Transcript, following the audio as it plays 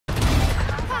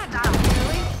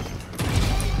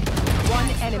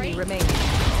enemy remaining.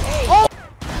 Oh!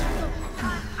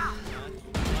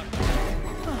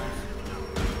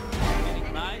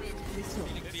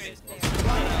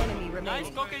 One enemy remaining. Nice,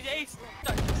 go get your ace.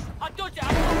 I told you. Oh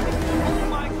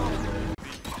my god.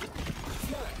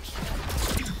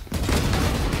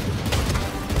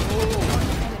 One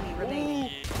enemy remaining.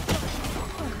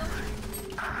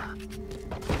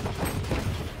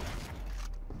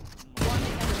 One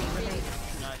enemy remaining.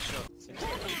 Nice shot.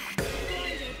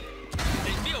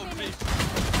 It's me or me?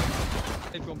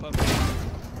 They've gone purple.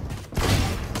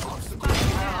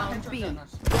 Down B. One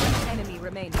enemy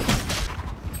remaining.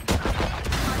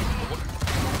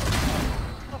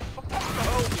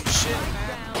 Holy shit,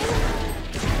 man.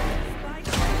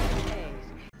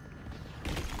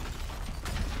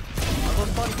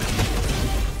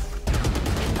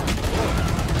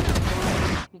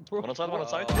 One on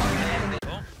side.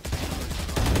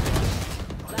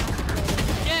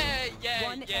 Yeah.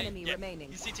 One enemy remaining.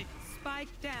 He's CT.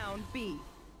 Spike down B.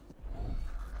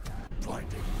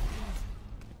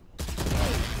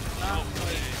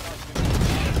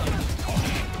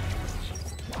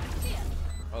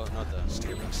 Oh, not that.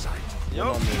 Still in sight.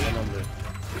 Yo.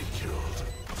 Killed.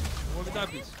 What did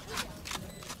that be?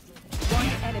 One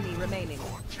enemy remaining.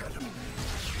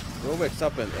 Bro wakes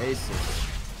up and aces.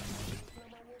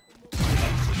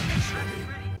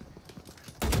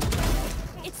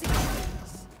 It's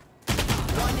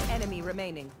one enemy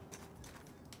remaining.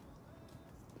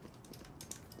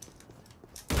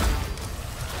 I'm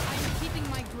keeping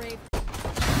my grave.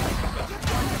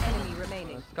 One enemy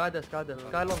remaining. Sky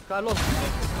long.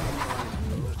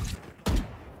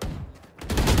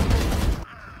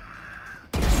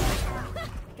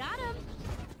 Got him.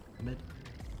 Mid.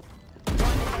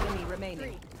 One enemy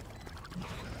remaining.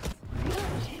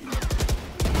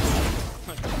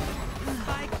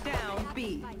 Spike down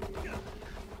B.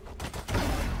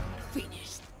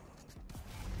 Finished.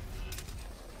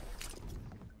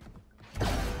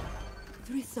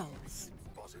 3 souls.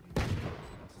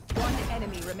 One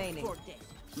enemy remaining.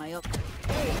 My up.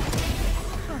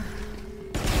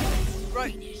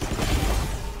 Right.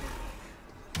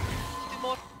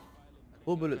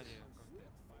 Full bullets.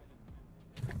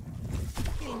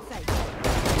 Inside.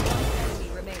 One enemy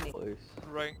remaining.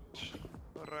 Ranked.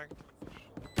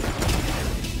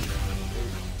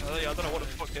 Oh, yeah, I don't know what the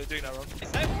fuck they're doing now, Ron.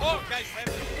 It's them. Oh, guys,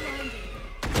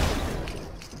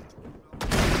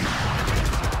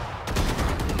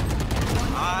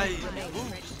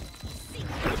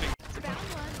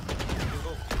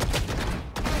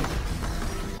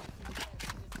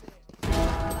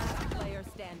 Last player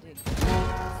standing.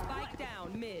 Spike down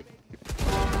mid.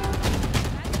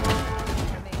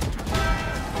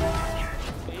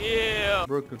 Yeah.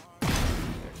 Broken.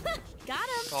 Got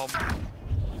him.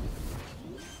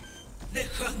 The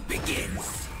hunt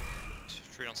begins.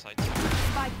 3 on site.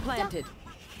 Spike planted.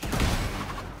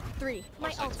 3.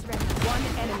 My ult's ready. One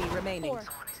enemy remaining. 4.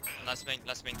 Last main.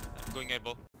 I'm going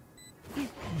elbow.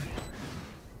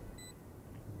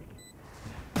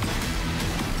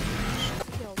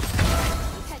 Killed.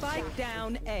 Spike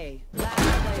down A. Last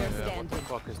player What the standing.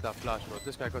 fuck is that flash, bro?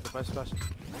 This guy got the best flash.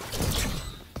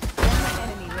 One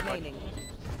enemy remaining.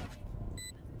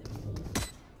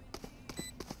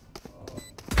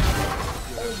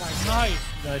 Oh my.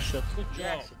 Nice shot. Good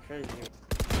job. Spike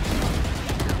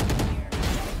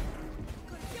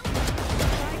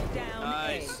down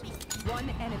Nice. A. One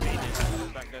enemy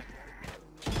left. Back there.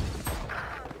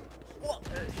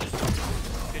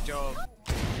 Good job.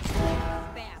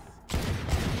 Bam.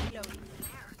 Reloading.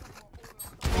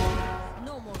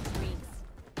 No more screens.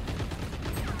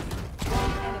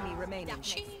 One enemy remaining.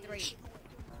 Next 3.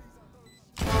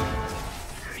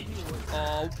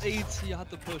 Oh, 80. I had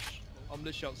to push. I'm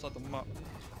literally outside the map.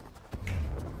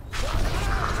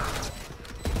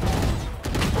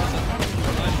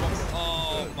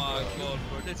 Oh my god,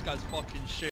 bro. This guy's fucking shit.